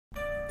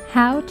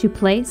How to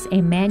place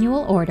a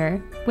manual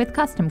order with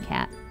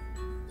CustomCat.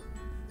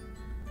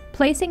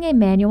 Placing a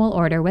manual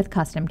order with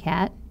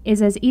CustomCat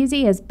is as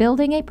easy as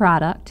building a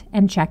product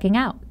and checking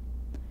out.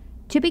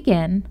 To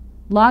begin,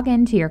 log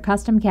into your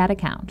CustomCat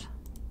account.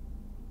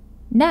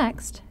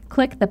 Next,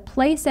 click the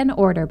Place an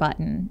Order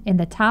button in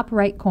the top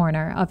right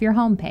corner of your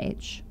home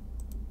page.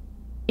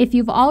 If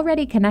you've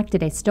already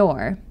connected a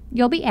store,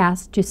 you'll be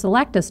asked to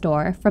select a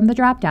store from the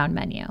drop-down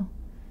menu.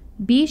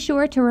 Be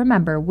sure to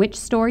remember which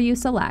store you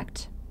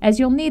select, as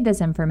you'll need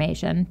this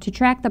information to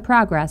track the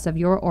progress of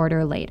your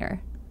order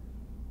later.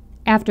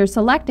 After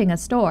selecting a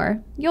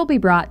store, you'll be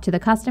brought to the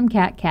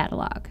CustomCat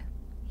catalog.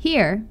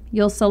 Here,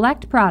 you'll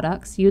select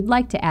products you'd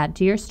like to add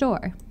to your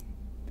store.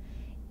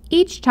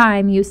 Each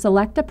time you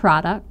select a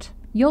product,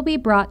 you'll be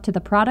brought to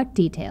the product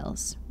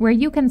details, where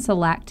you can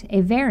select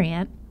a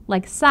variant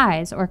like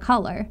size or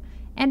color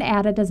and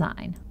add a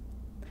design.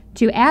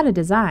 To add a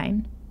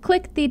design,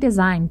 click the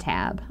Design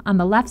tab on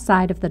the left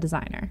side of the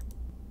designer.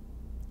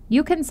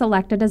 You can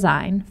select a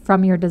design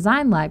from your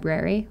design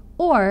library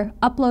or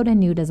upload a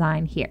new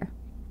design here.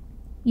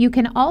 You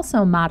can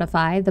also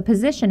modify the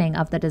positioning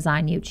of the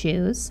design you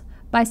choose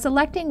by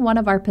selecting one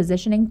of our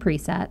positioning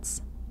presets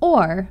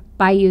or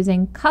by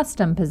using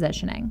Custom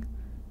Positioning.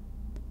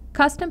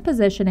 Custom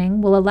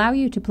Positioning will allow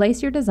you to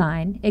place your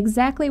design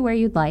exactly where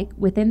you'd like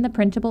within the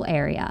printable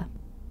area.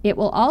 It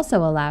will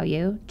also allow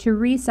you to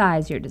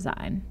resize your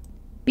design.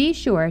 Be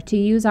sure to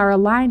use our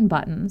Align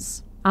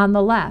buttons on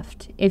the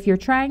left if you're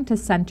trying to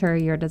center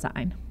your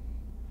design.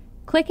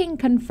 Clicking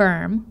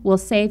Confirm will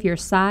save your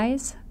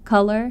size,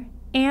 color,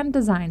 and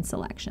design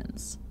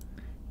selections.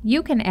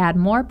 You can add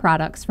more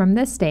products from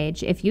this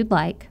stage if you'd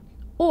like,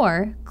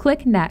 or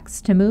click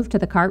Next to move to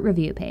the cart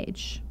review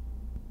page.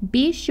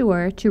 Be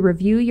sure to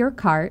review your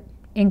cart,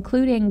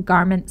 including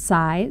garment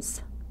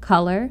size,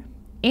 color,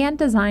 and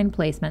design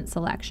placement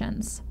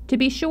selections, to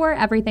be sure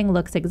everything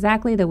looks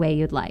exactly the way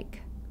you'd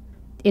like.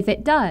 If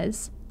it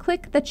does,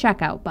 click the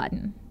Checkout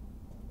button.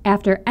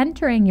 After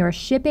entering your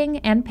shipping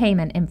and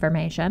payment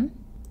information,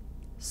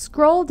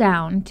 scroll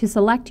down to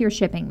select your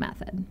shipping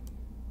method.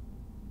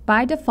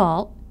 By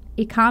default,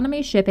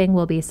 economy shipping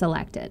will be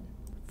selected.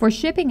 For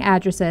shipping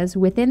addresses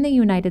within the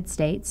United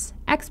States,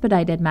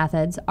 expedited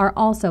methods are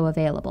also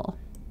available.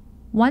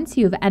 Once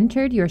you've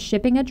entered your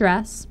shipping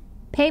address,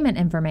 payment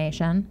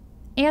information,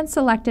 and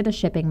selected a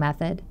shipping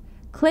method,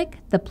 click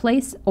the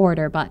Place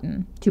Order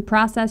button to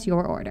process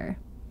your order.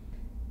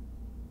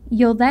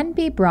 You'll then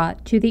be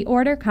brought to the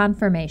order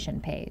confirmation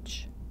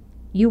page.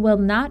 You will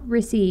not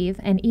receive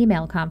an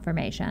email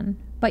confirmation,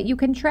 but you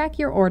can track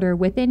your order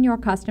within your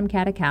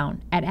CustomCat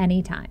account at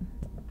any time.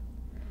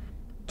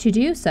 To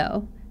do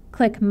so,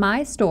 click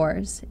My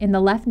Stores in the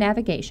left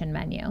navigation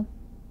menu.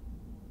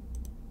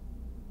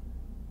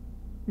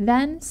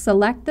 Then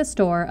select the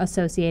store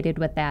associated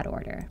with that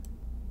order.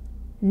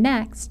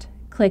 Next,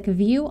 click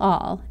View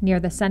All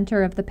near the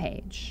center of the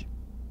page.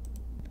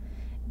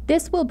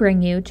 This will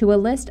bring you to a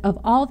list of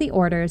all the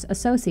orders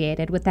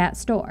associated with that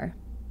store.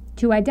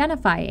 To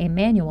identify a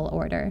manual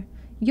order,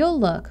 you'll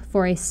look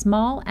for a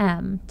small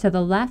m to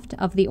the left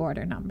of the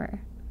order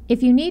number.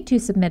 If you need to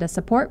submit a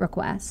support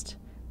request,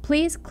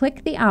 please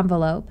click the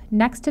envelope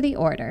next to the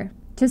order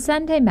to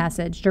send a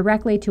message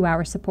directly to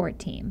our support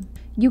team.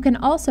 You can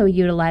also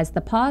utilize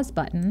the pause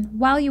button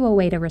while you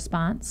await a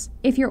response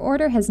if your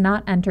order has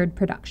not entered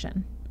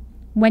production.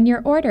 When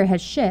your order has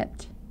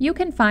shipped, you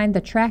can find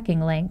the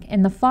tracking link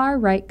in the far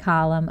right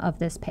column of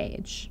this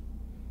page.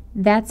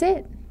 That's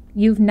it.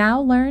 You've now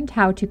learned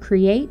how to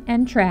create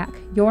and track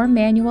your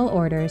manual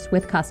orders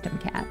with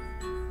CustomCat.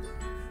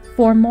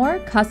 For more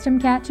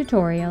CustomCat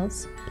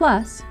tutorials,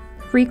 plus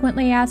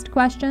frequently asked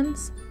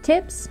questions,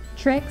 tips,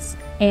 tricks,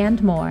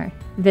 and more,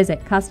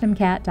 visit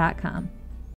CustomCat.com.